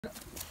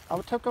I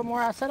took them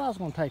where I said I was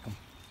going to take them.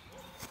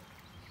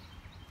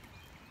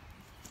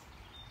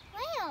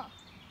 Where?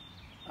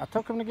 I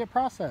took them to get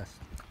processed.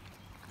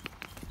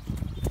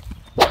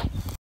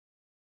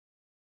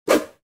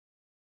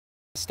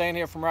 Staying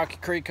here from Rocky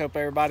Creek. Hope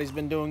everybody's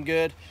been doing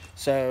good.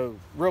 So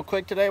real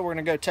quick today, we're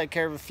going to go take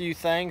care of a few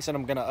things, and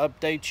I'm going to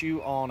update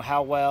you on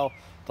how well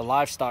the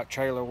livestock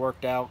trailer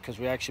worked out, because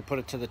we actually put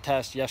it to the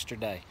test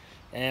yesterday.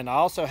 And I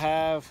also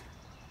have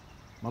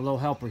my little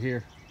helper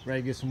here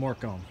ready to get some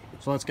work on.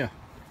 So let's go.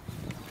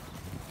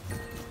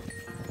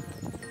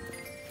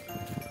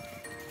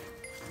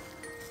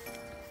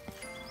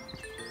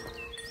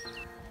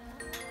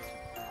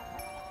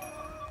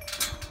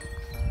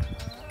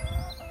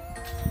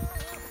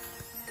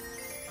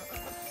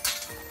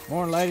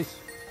 Morning, ladies.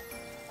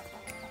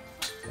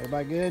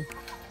 Everybody good?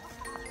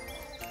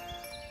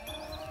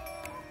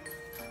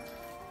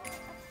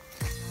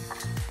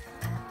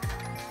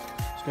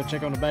 Let's go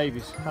check on the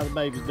babies. How the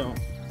babies doing?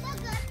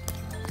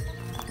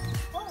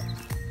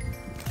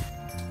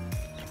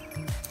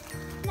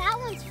 That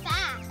one's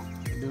fat.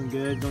 Doing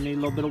good. Gonna need a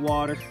little bit of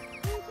water.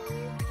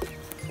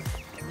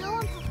 No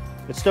one.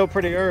 It's still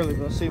pretty early,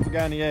 but let's see if we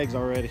got any eggs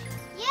already.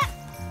 Yep.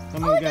 How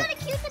many Oh, we we got? got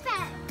a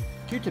Q-tip egg.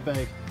 Q-tip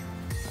egg.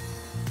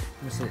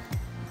 Let me see.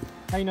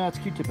 How you know it's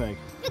Q-tip egg?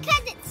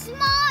 Because it's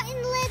small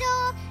and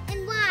little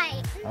and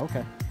white.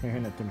 Okay. Here,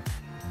 hand it to me.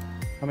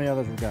 How many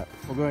others we got?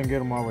 We'll go ahead and get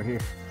them while we're here.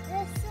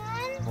 This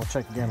one. We'll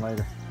check again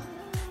later.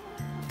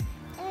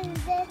 And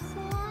this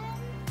one.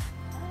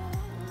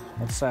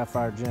 That's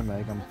sapphire gem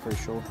egg, I'm pretty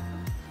sure.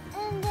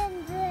 And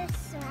then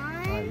this one.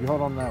 All right, you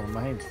hold on to that one.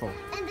 My hand's full.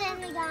 And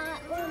then we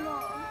got one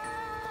more.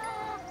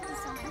 This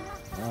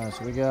one. All right,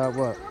 so we got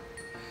what?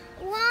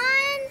 1,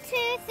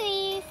 2,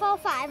 3, 4,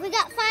 5. We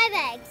got 5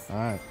 eggs. All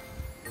right.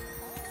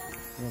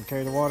 You gonna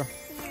carry the water?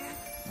 Yeah.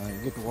 All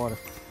right, get the water.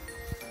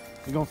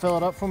 You gonna fill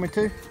it up for me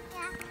too?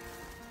 Yeah.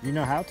 You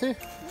know how to? Yeah.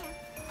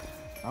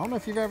 I don't know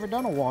if you've ever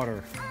done a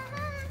water.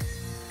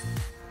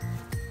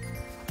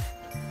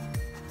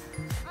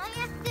 All you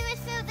have to do is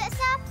fill this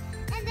up,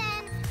 and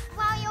then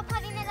while you're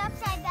putting it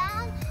upside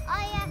down, all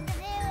you have to do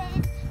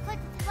is put,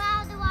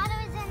 while the water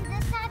is in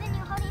this side and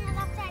you're holding it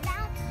upside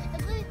down,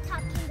 the blue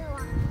top can go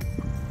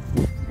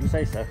on. You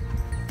say so.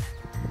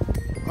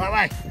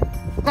 Chloe!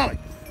 Chloe!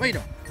 What you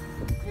doing?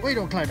 What you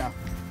doing, Chloe, now?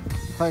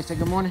 Chloe, say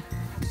good morning.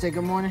 You say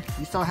good morning.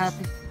 You so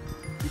happy?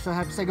 You so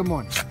happy? Say good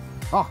morning.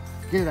 Oh,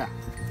 get it out.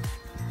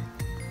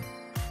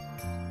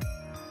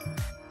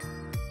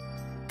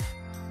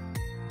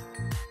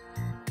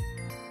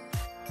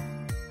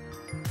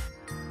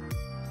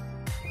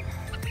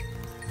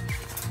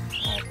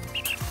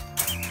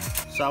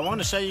 So I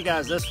want to show you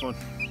guys this one.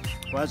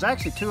 Well, there's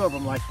actually 2 of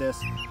them like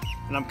this,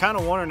 and I'm kind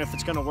of wondering if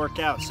it's going to work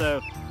out. So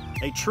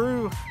a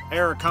true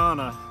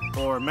Araucana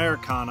or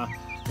Americana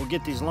will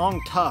get these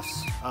long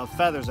tufts of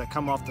feathers that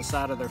come off the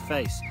side of their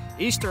face.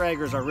 Easter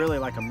eggers are really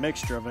like a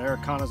mixture of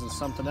Araucanas and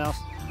something else,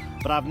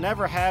 but I've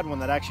never had one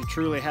that actually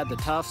truly had the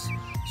tufts,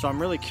 so I'm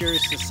really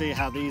curious to see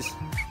how these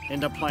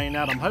end up playing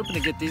out. I'm hoping to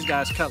get these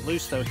guys cut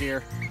loose though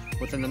here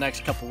within the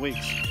next couple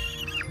weeks.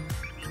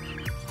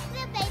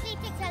 The baby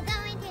chicks are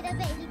going to the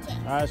baby chicks.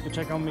 All right, let's go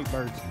check on meat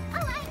birds.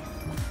 All right.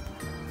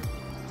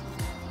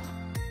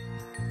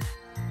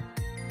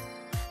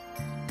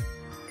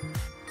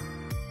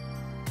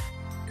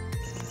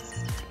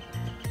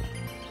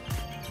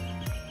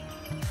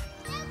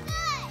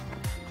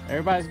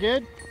 Everybody's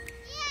good?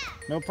 Yeah.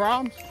 No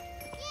problems? Yeah.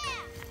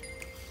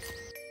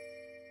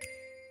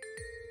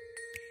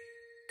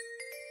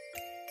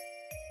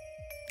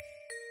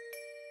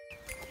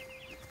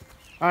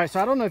 All right,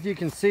 so I don't know if you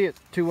can see it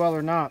too well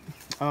or not.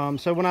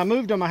 So when I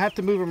moved them, I have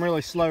to move them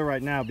really slow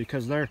right now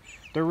because they're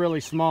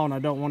really small, and I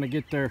don't want to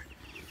get their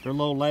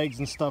little legs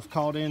and stuff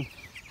caught in.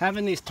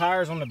 Having these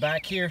tires on the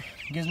back here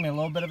gives me a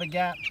little bit of a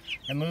gap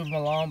and move them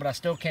along, but I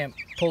still can't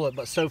pull it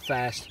but so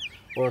fast,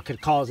 or it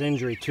could cause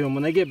injury to them.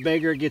 When they get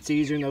bigger, it gets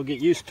easier and they'll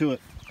get used to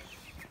it.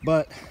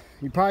 But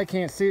you probably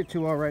can't see it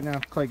too well right now.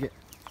 Click it.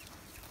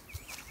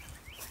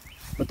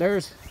 But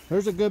there's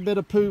a good bit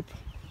of poop,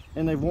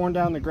 and they've worn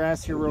down the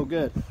grass here real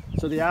good.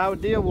 So the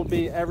idea will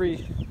be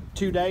every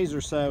 2 days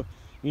or so,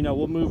 you know,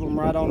 we'll move them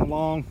right on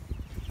along,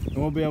 and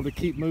we'll be able to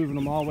keep moving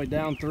them all the way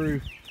down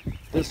through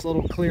this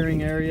little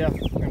clearing area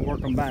and work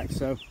them back.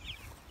 So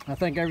I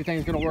think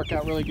everything's going to work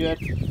out really good.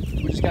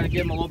 We just got to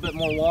give them a little bit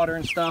more water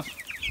and stuff,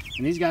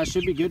 and these guys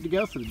should be good to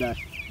go for the day.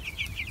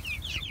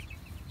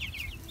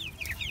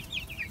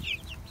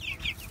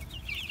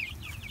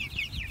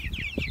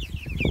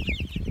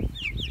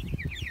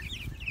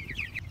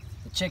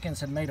 The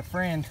chickens had made a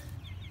friend.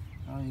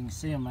 Oh, you can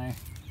see him there.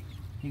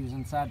 He was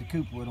inside the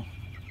coop with them.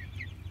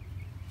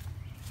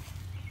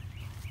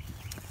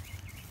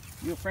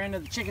 You a friend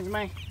of the chickens,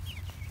 man?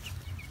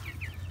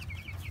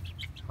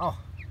 Oh,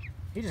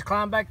 he just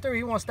climbed back through.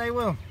 He wants to stay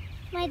with them.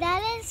 My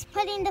dad is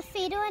putting the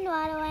feeder and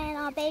water in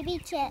our baby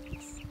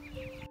chicks.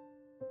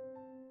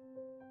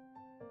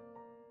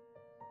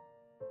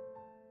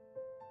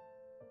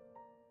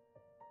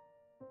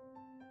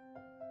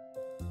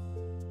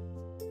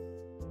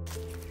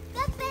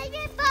 The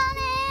baby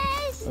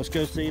bunnies! Let's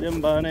go see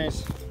them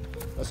bunnies.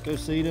 Let's go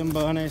see them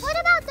bunnies.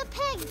 What about the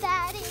pigs,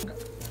 Daddy?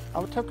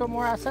 I took them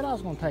where I said I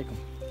was going to take them.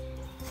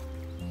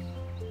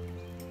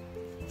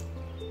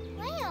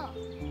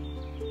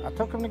 Where? I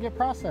took them to get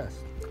processed.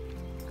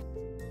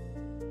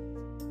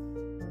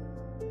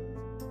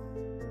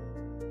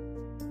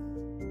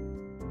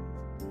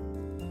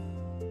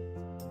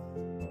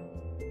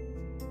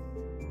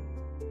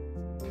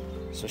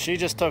 So she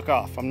just took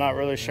off. I'm not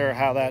really sure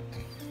how that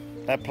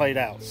played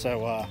out.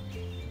 So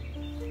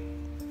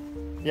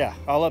yeah,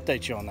 I'll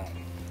update you on that.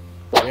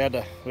 We had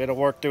to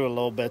work through it a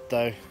little bit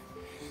though.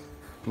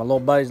 My little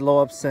buddy's a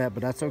little upset,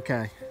 but that's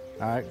okay.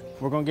 All right,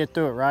 we're gonna get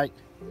through it, right?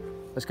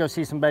 Let's go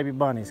see some baby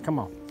bunnies. Come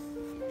on.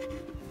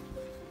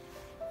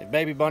 If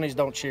baby bunnies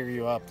don't cheer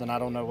you up, then I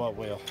don't know what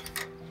will.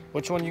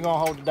 Which one you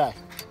gonna hold today?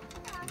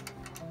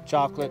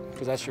 Chocolate,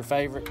 because that's your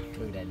favorite.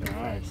 Look at that new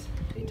face.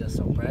 He's just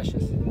so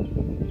precious.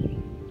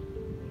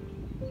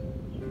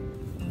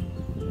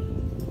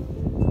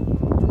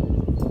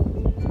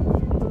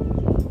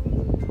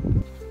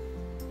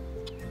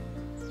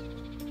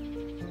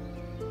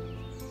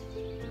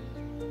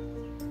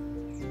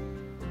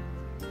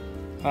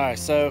 All right,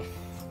 so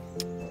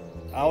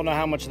I don't know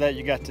how much of that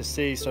you got to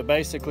see. So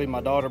basically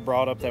my daughter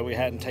brought up that we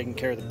hadn't taken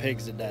care of the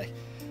pigs today.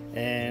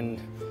 And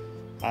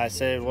I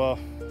said, well,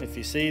 if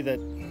you see that,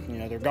 you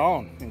know, they're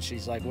gone. And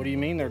she's like, what do you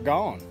mean they're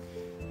gone?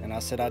 And I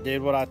said, I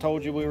did what I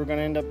told you we were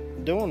gonna end up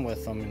doing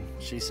with them. And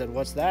she said,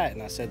 what's that?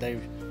 And I said,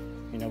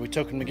 we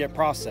took them to get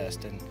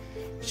processed. And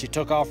she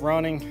took off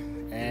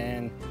running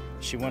and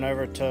she went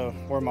over to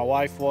where my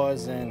wife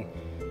was, and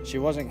she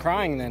wasn't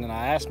crying then. And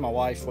I asked my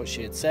wife what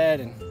she had said,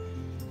 and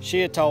she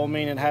had told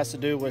me, and it has to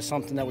do with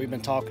something that we've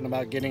been talking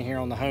about getting here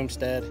on the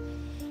homestead.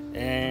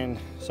 And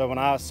so when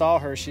I saw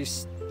her, she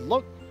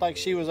looked like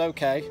she was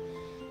okay.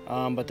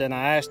 But then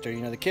I asked her,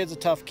 the kid's a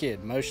tough kid.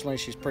 Emotionally,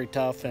 she's pretty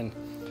tough. And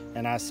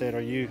I said, are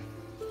you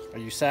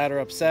sad or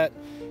upset?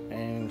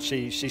 And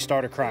she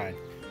started crying.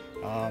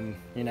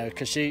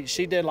 Because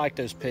she did like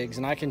those pigs.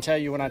 And I can tell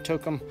you, when I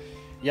took them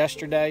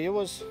yesterday,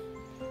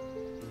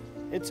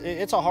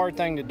 it's a hard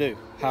thing to do.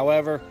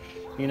 However,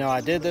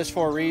 I did this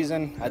for a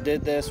reason. I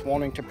did this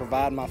wanting to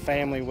provide my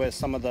family with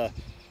some of the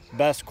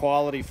best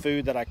quality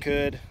food that I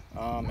could,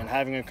 and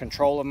having a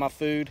control of my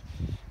food.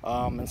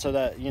 And so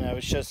that,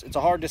 it's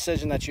a hard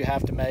decision that you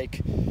have to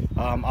make.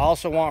 I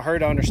also want her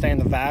to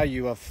understand the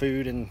value of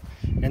food and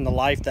the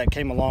life that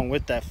came along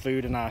with that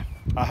food. And I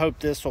hope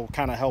this will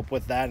kind of help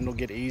with that, and it'll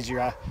get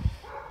easier.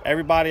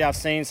 Everybody I've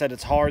seen said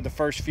it's hard the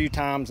first few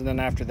times, and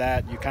then after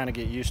that, you kind of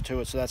get used to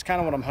it. So that's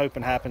kind of what I'm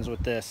hoping happens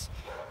with this.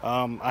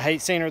 I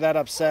hate seeing her that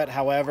upset.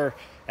 However,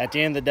 at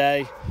the end of the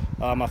day,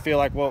 I feel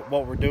like what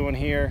we're doing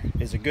here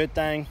is a good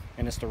thing,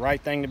 and it's the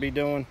right thing to be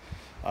doing.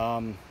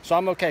 So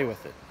I'm okay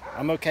with it.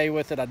 I'm okay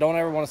with it. I don't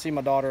ever want to see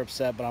my daughter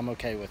upset, but I'm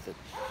okay with it.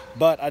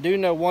 But I do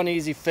know one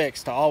easy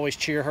fix to always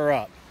cheer her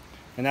up,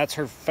 and that's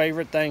her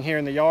favorite thing here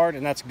in the yard,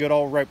 and that's a good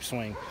old rope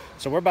swing.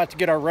 So we're about to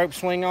get our rope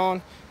swing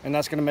on, and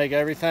that's going to make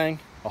everything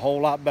a whole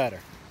lot better.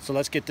 So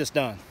let's get this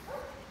done.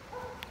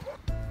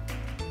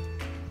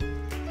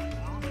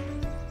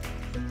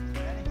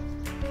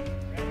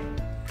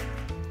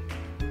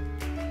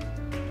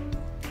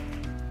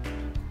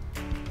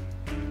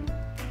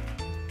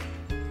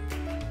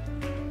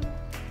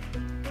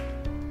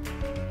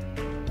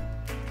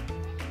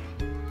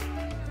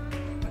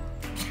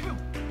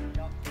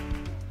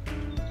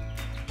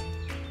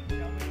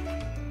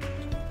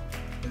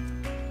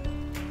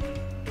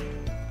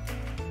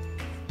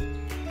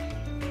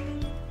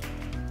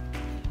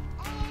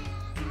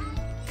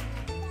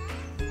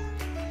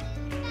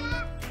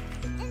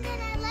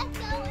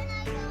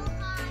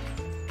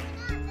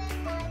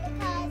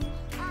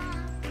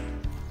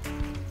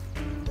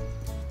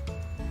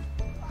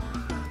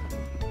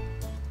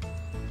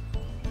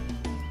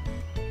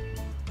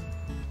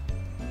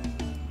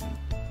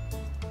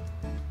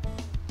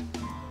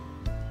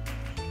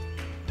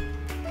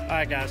 All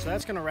right, guys, so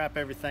that's going to wrap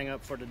everything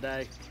up for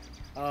today.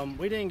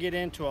 We didn't get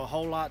into a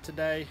whole lot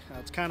today.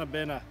 It's kind of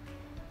been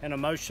an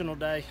emotional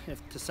day,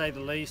 to say the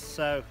least.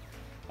 So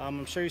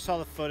I'm sure you saw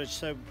the footage.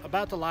 So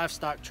about the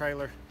livestock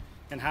trailer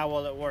and how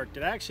well it worked.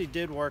 It actually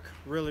did work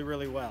really,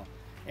 really well.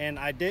 And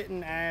I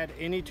didn't add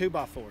any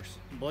 2x4s.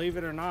 Believe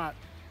it or not,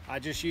 I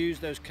just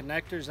used those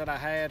connectors that I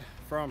had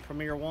from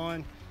Premier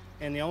One.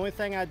 And the only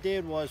thing I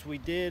did was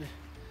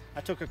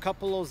I took a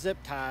couple little zip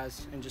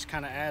ties and just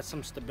kind of add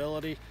some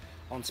stability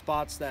on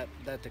spots that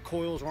the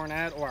coils weren't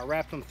at, or I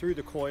wrapped them through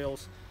the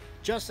coils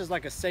just as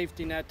like a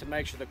safety net to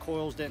make sure the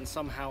coils didn't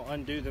somehow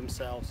undo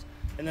themselves.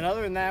 And then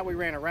other than that, we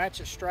ran a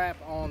ratchet strap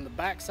on the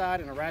back side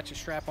and a ratchet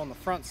strap on the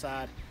front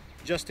side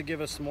just to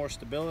give us some more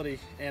stability.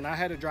 And I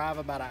had to drive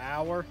about an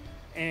hour,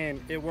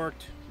 and it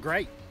worked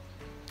great.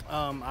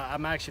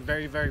 I'm actually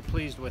very, very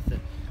pleased with it.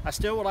 I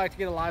still would like to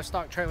get a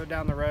livestock trailer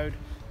down the road,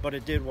 but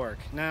it did work.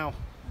 Now,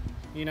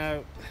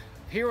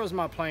 here was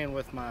my plan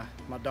with my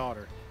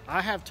daughter. I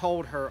have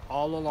told her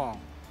all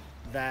along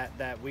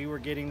that we were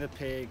getting the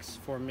pigs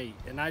for meat.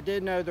 And I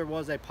did know there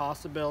was a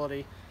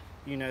possibility,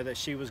 that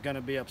she was going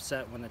to be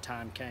upset when the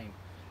time came.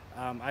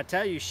 I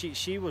tell you,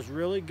 she was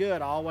really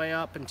good all the way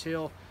up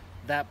until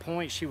that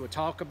point. She would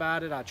talk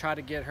about it. I tried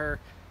to get her,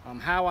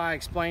 how I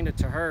explained it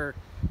to her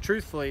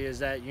truthfully is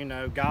that, you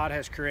know, God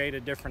has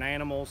created different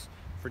animals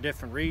for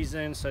different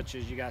reasons, such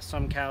as you got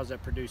some cows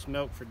that produce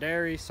milk for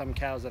dairy, some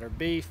cows that are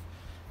beef,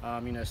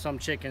 you know, some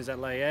chickens that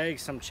lay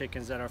eggs, some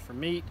chickens that are for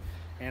meat.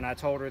 And I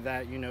told her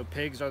that, you know,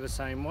 pigs are the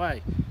same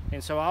way.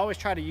 And so I always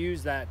try to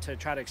use that to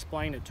try to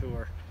explain it to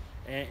her.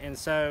 And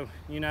so,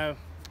 you know,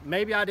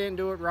 maybe I didn't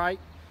do it right.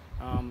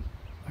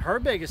 Her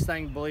biggest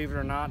thing, believe it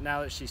or not,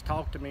 now that she's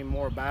talked to me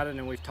more about it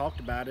and we've talked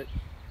about it,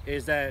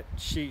 is that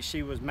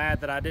she was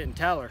mad that I didn't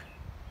tell her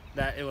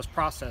that it was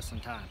processing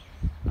time.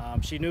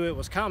 She knew it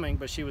was coming,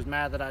 but she was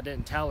mad that I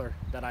didn't tell her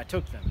that I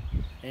took them.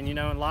 And, you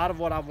know, a lot of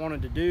what I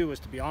wanted to do was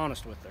to be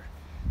honest with her.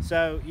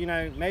 So, you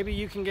know, maybe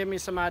you can give me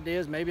some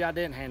ideas. Maybe I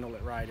didn't handle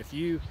it right. If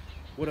you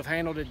would have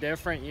handled it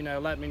different, you know,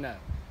 let me know.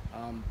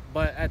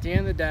 But at the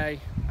end of the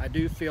day, I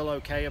do feel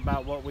okay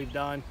about what we've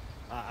done.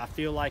 I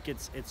feel like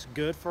it's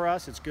good for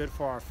us. It's good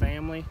for our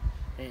family,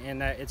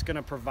 and that it's going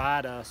to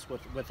provide us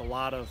with a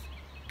lot of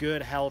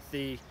good,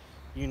 healthy,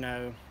 you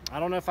know, I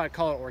don't know if I'd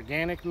call it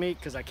organic meat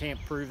because I can't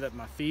prove that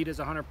my feed is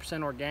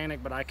 100%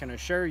 organic, but I can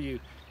assure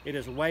you it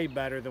is way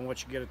better than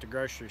what you get at the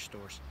grocery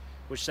stores.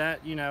 Which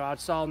that, you know, I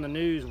saw in the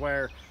news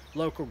where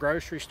local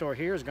grocery store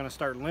here is going to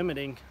start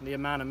limiting the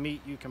amount of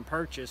meat you can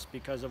purchase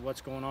because of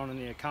what's going on in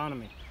the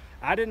economy.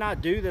 I did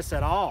not do this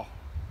at all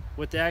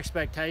with the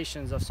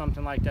expectations of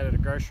something like that at a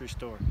grocery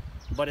store,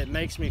 but it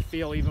makes me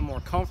feel even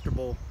more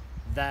comfortable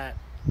that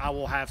I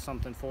will have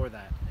something for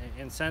that.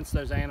 And since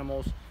those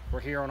animals were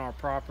here on our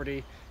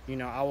property, you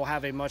know, I will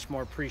have a much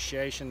more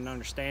appreciation and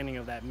understanding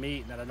of that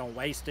meat, and that I don't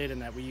waste it,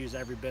 and that we use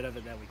every bit of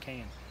it that we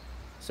can.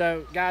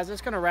 So guys,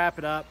 that's gonna wrap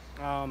it up.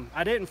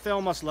 I didn't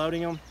film us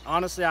loading them.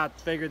 Honestly, I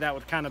figured that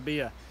would kind of be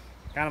a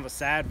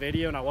sad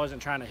video, and I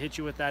wasn't trying to hit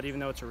you with that, even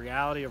though it's a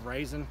reality of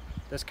raising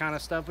this kind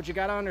of stuff. But you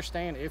gotta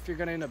understand, if you're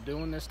gonna end up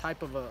doing this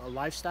type of a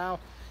lifestyle,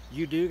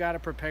 you do gotta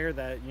prepare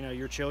that, you know,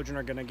 your children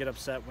are gonna get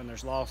upset when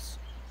there's loss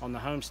on the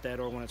homestead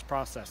or when it's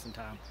processing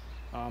time.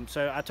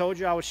 So I told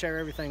you I would share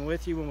everything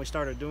with you when we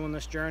started doing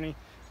this journey,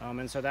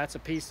 and so that's a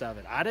piece of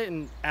it. I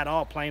didn't at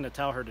all plan to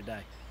tell her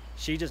today.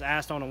 She just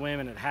asked on a whim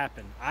and it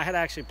happened. I had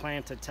actually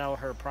planned to tell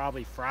her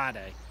probably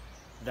Friday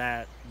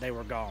that they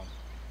were gone.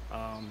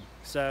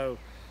 So,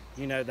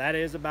 you know, that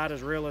is about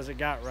as real as it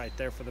got right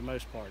there for the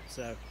most part.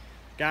 So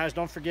guys,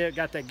 don't forget,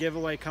 got that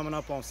giveaway coming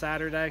up on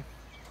Saturday.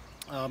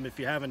 If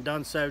you haven't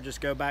done so,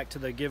 just go back to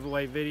the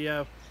giveaway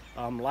video,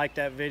 like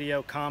that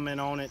video, comment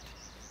on it,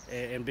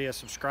 and be a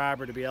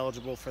subscriber to be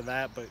eligible for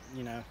that. But,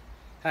 you know,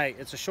 hey,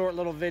 it's a short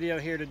little video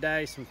here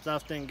today. Some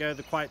stuff didn't go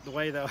quite the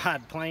way that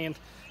I'd planned,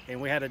 and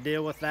we had to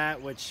deal with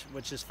that, which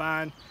is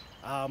fine.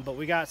 But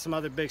we got some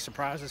other big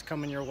surprises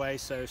coming your way,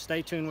 so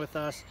stay tuned with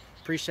us.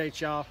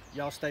 Appreciate y'all.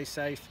 Y'all stay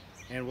safe,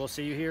 and we'll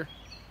see you here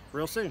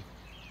real soon.